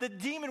the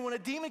demon, when a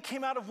demon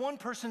came out of one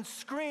person,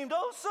 screamed,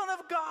 "Oh, Son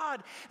of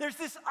God." There's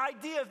this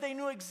idea of they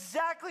knew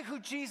exactly who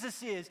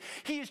Jesus is.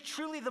 He is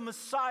truly the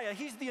Messiah.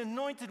 He's the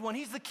anointed one.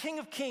 He's the King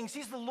of Kings.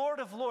 He's the Lord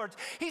of Lords.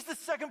 He's the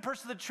second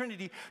person of the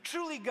Trinity.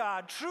 Truly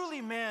God,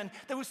 truly man,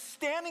 that was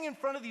standing in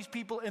front of these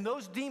people, and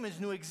those demons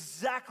knew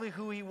exactly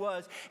who he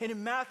was. And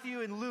in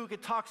Matthew and Luke,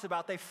 it talks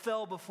about they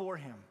fell before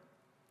him.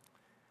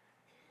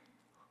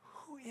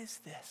 Who is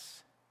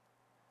this?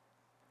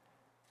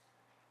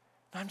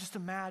 I'm just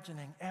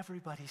imagining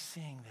everybody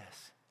seeing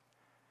this.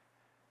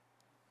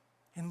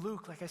 In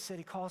Luke, like I said,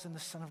 he calls him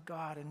the Son of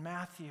God. In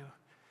Matthew,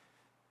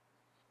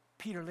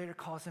 Peter later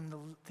calls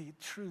him the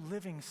true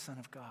living Son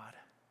of God.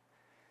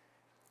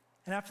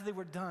 And after they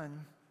were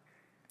done,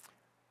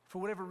 for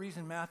whatever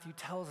reason, Matthew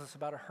tells us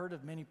about a herd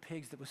of many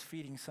pigs that was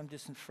feeding some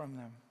distance from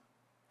them.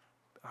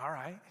 All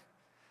right.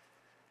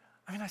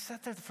 I mean, I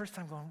sat there the first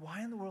time going,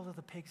 why in the world are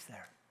the pigs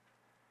there?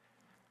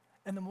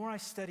 And the more I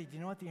studied, do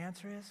you know what the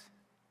answer is?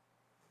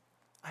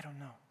 I don't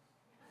know.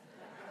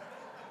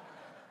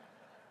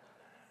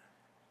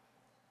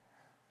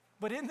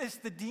 But in this,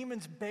 the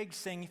demons begged,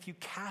 saying, if you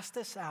cast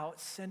us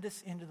out, send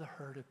us into the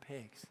herd of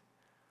pigs.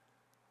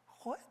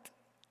 What?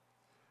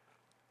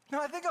 Now,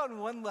 I think on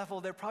one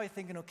level, they're probably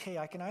thinking, okay,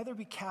 I can either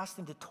be cast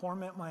into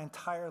torment my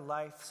entire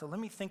life, so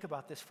let me think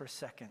about this for a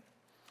second.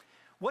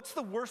 What's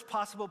the worst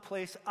possible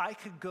place I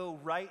could go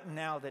right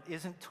now that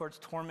isn't towards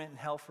torment and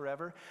hell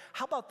forever?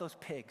 How about those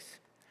pigs?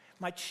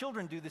 My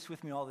children do this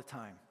with me all the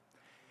time.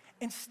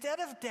 Instead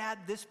of, Dad,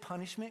 this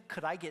punishment,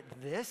 could I get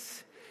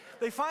this?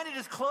 They find it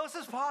as close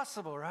as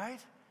possible,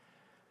 right?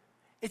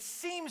 It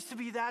seems to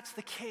be that's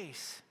the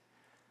case.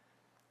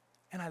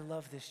 And I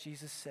love this.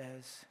 Jesus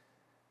says,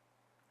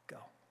 go.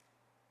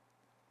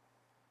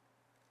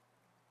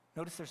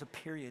 Notice there's a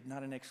period,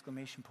 not an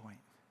exclamation point.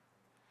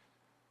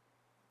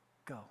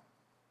 Go.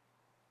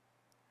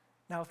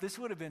 Now, if this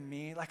would have been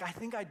me, like, I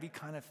think I'd be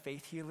kind of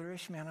faith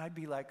healer-ish, man. I'd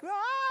be like,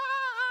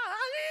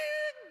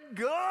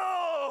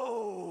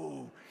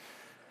 go!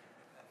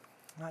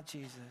 Not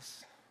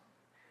Jesus.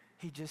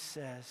 He just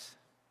says,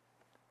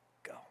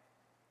 go.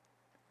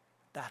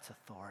 That's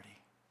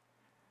authority.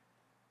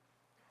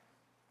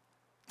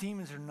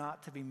 Demons are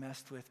not to be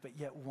messed with, but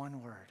yet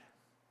one word,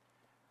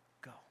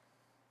 go.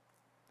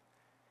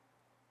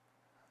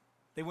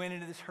 They went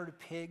into this herd of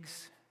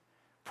pigs,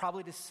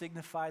 probably to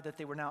signify that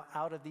they were now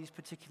out of these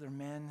particular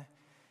men,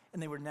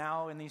 and they were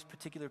now in these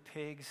particular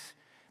pigs.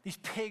 These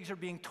pigs are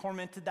being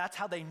tormented. That's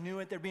how they knew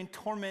it. They're being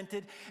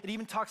tormented. It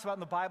even talks about in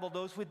the Bible,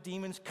 those with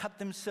demons cut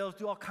themselves,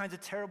 do all kinds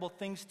of terrible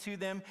things to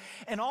them.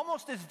 And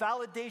almost as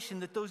validation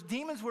that those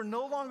demons were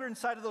no longer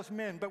inside of those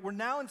men, but were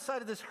now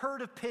inside of this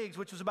herd of pigs,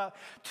 which was about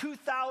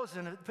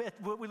 2,000,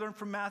 what we learned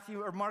from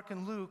Matthew or Mark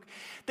and Luke.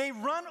 They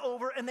run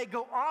over and they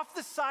go off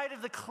the side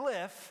of the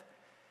cliff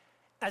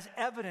as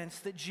evidence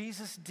that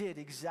Jesus did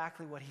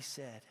exactly what he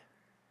said.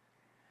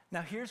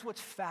 Now here's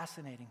what's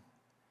fascinating.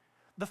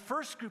 The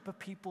first group of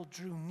people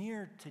drew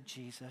near to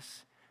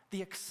Jesus.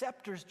 The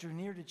acceptors drew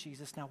near to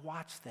Jesus. Now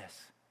watch this.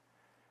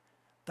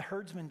 The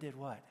herdsmen did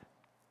what?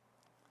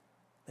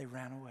 They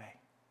ran away.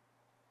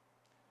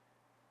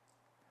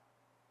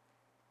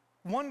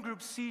 One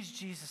group sees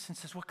Jesus and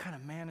says, what kind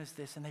of man is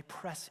this? And they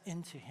press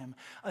into him.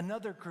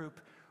 Another group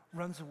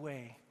runs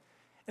away.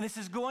 And it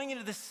says, going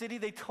into the city,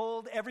 they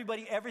told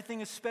everybody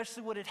everything,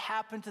 especially what had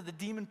happened to the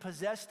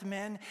demon-possessed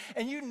men.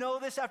 And you know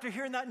this, after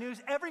hearing that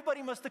news,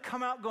 everybody must have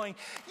come out going,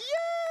 yay!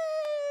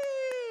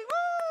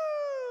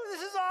 Woo!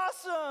 This is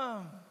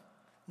awesome!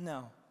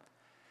 No.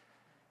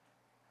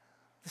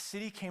 The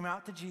city came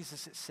out to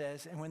Jesus, it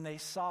says, and when they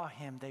saw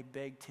him, they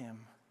begged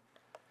him,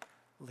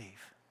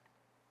 leave.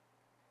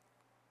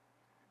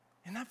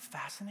 Isn't that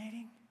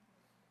fascinating?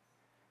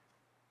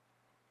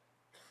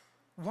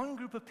 One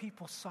group of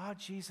people saw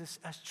Jesus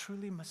as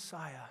truly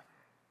Messiah,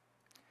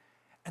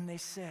 and they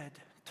said,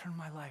 turn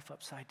my life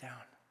upside down.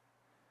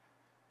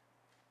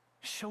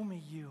 show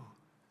me you.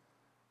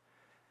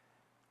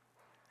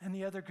 And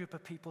the other group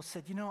of people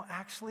said,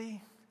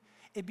 actually,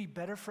 it'd be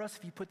better for us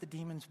if you put the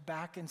demons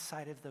back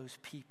inside of those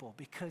people,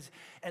 because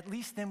at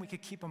least then we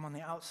could keep them on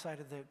the outside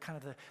of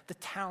the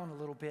town a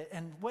little bit.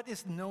 And what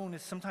is known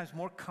is sometimes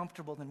more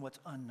comfortable than what's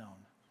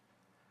unknown.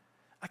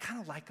 I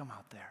kind of like them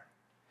out there.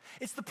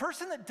 It's the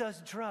person that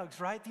does drugs,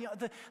 right?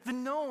 The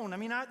known. I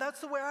mean, that's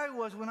the way I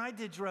was when I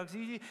did drugs.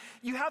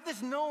 You have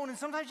this known, and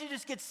sometimes you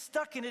just get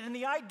stuck in it, and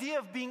the idea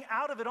of being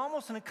out of it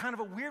almost in a kind of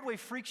a weird way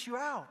freaks you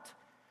out.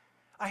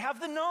 I have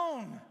the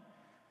known.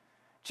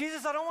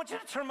 Jesus, I don't want you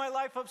to turn my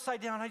life upside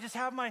down. I just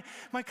have my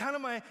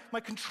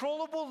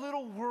controllable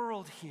little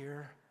world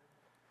here.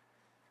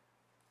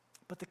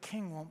 But the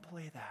king won't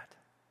play that.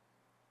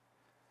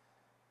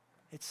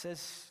 It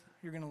says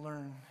you're going to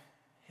learn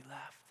he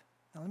left.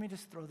 Now let me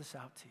just throw this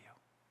out to you.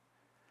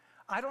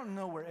 I don't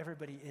know where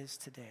everybody is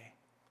today.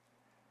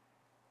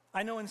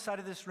 I know inside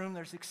of this room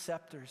there's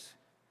acceptors.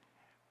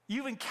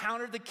 You've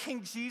encountered the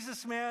King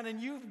Jesus, man,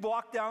 and you've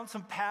walked down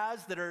some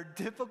paths that are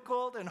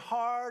difficult and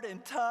hard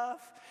and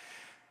tough.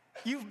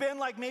 You've been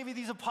like maybe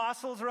these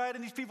apostles, right?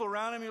 And these people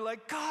around him, you're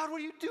like, God, what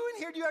are you doing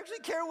here? Do you actually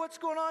care what's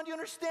going on? Do you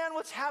understand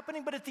what's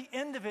happening? But at the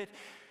end of it,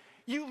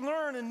 you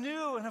learn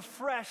anew and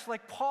afresh,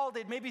 like Paul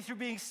did, maybe through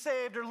being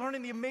saved or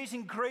learning the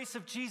amazing grace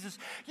of Jesus.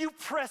 You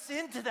press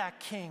into that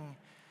King.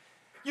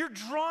 You're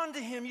drawn to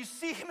him. You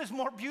see him as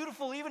more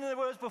beautiful even than it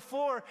was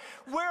before.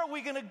 Where are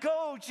we going to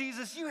go,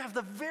 Jesus? You have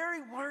the very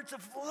words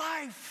of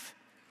life.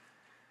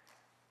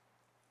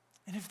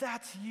 And if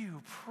that's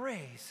you,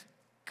 praise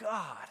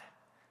God.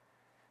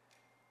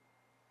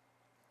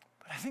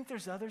 But I think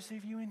there's others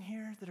of you in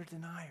here that are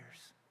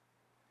deniers.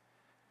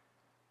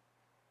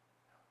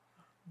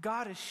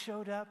 God has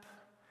showed up.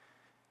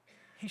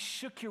 He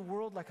shook your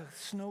world like a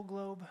snow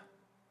globe.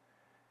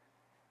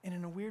 And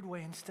in a weird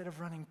way, instead of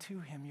running to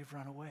him, you've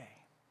run away.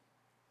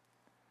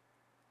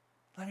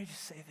 Let me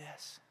just say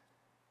this.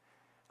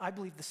 I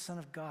believe the Son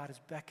of God is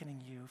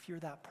beckoning you. If you're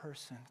that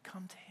person,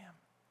 come to him.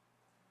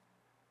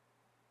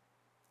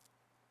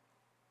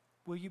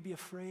 Will you be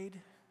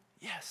afraid?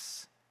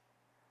 Yes.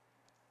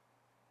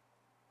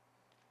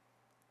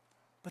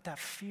 But that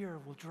fear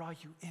will draw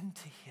you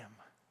into him.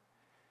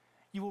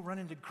 You will run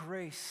into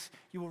grace.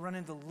 You will run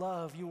into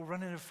love. You will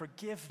run into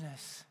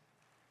forgiveness.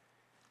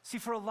 See,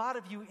 for a lot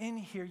of you in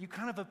here, you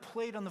kind of have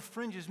played on the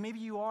fringes. Maybe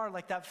you are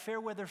like that fair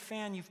weather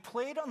fan. You've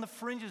played on the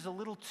fringes a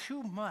little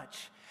too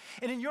much.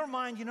 And in your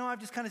mind,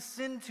 I've just kind of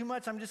sinned too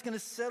much. I'm just going to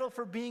settle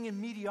for being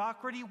in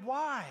mediocrity.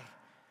 Why?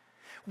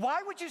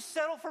 Why would you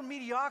settle for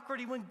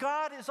mediocrity when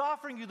God is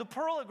offering you the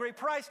pearl of great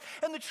price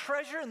and the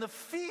treasure in the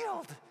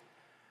field?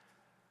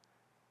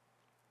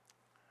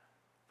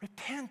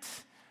 Repent.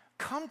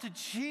 Come to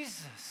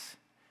Jesus.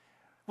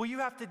 Will you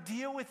have to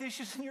deal with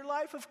issues in your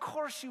life? Of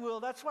course you will.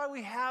 That's why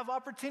we have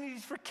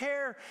opportunities for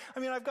care.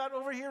 I mean, I've got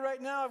over here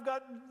right now, I've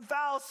got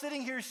Val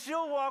sitting here.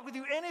 She'll walk with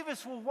you. Any of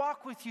us will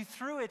walk with you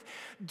through it.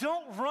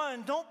 Don't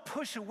run. Don't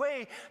push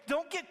away.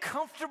 Don't get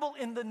comfortable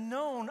in the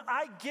known.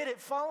 I get it.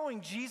 Following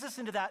Jesus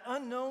into that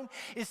unknown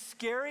is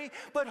scary,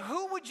 but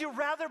who would you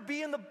rather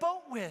be in the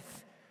boat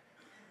with?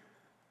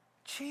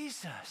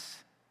 Jesus,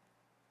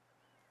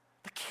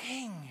 the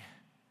King.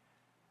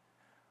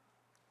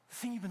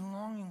 The thing you've been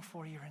longing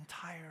for your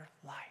entire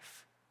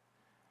life.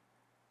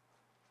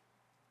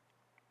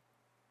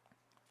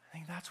 I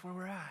think that's where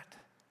we're at.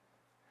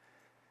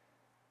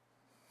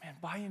 Man,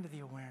 buy into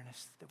the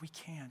awareness that we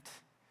can't.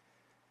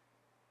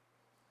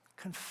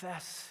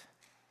 Confess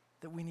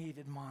that we need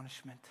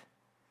admonishment.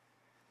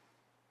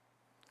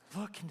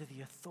 Look into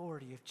the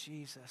authority of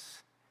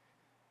Jesus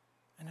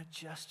and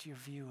adjust your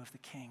view of the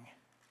King.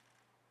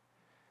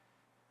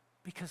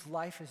 Because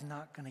life is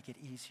not going to get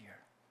easier.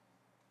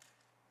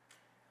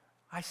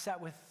 I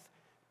sat with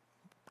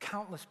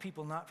countless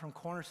people, not from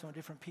Cornerstone,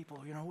 different people.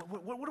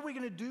 What are we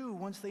going to do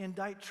once they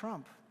indict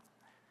Trump?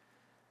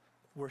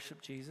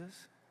 Worship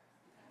Jesus.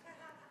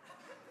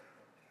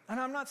 And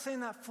I'm not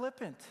saying that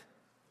flippant.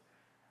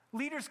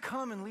 Leaders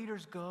come and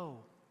leaders go.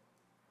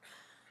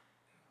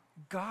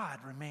 God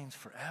remains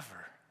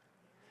forever.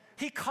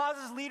 He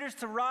causes leaders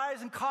to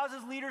rise and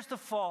causes leaders to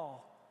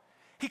fall.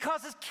 He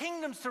causes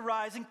kingdoms to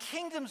rise and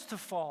kingdoms to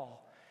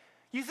fall.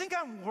 You think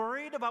I'm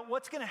worried about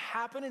what's going to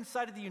happen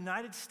inside of the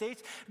United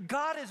States?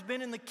 God has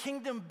been in the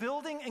kingdom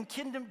building and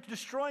kingdom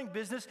destroying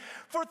business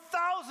for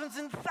thousands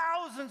and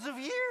thousands of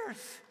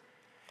years.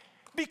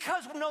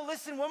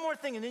 Listen, one more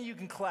thing and then you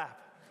can clap.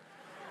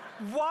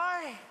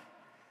 Why?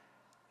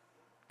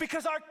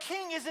 Because our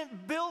King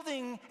isn't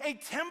building a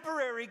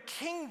temporary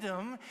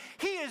kingdom.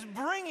 He is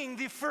bringing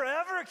the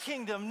forever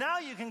kingdom. Now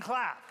you can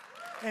clap.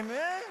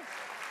 Amen?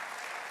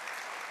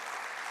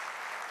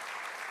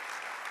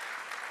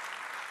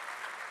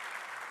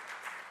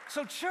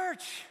 So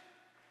church,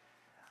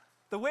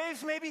 the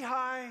waves may be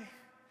high,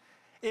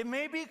 it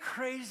may be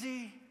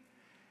crazy.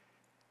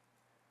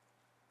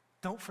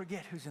 Don't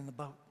forget who's in the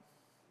boat.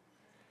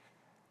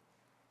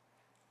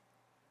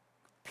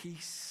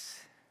 Peace,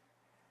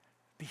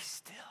 be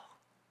still.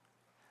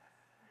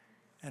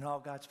 And all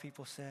God's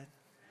people said,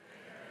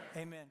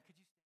 Amen. Amen.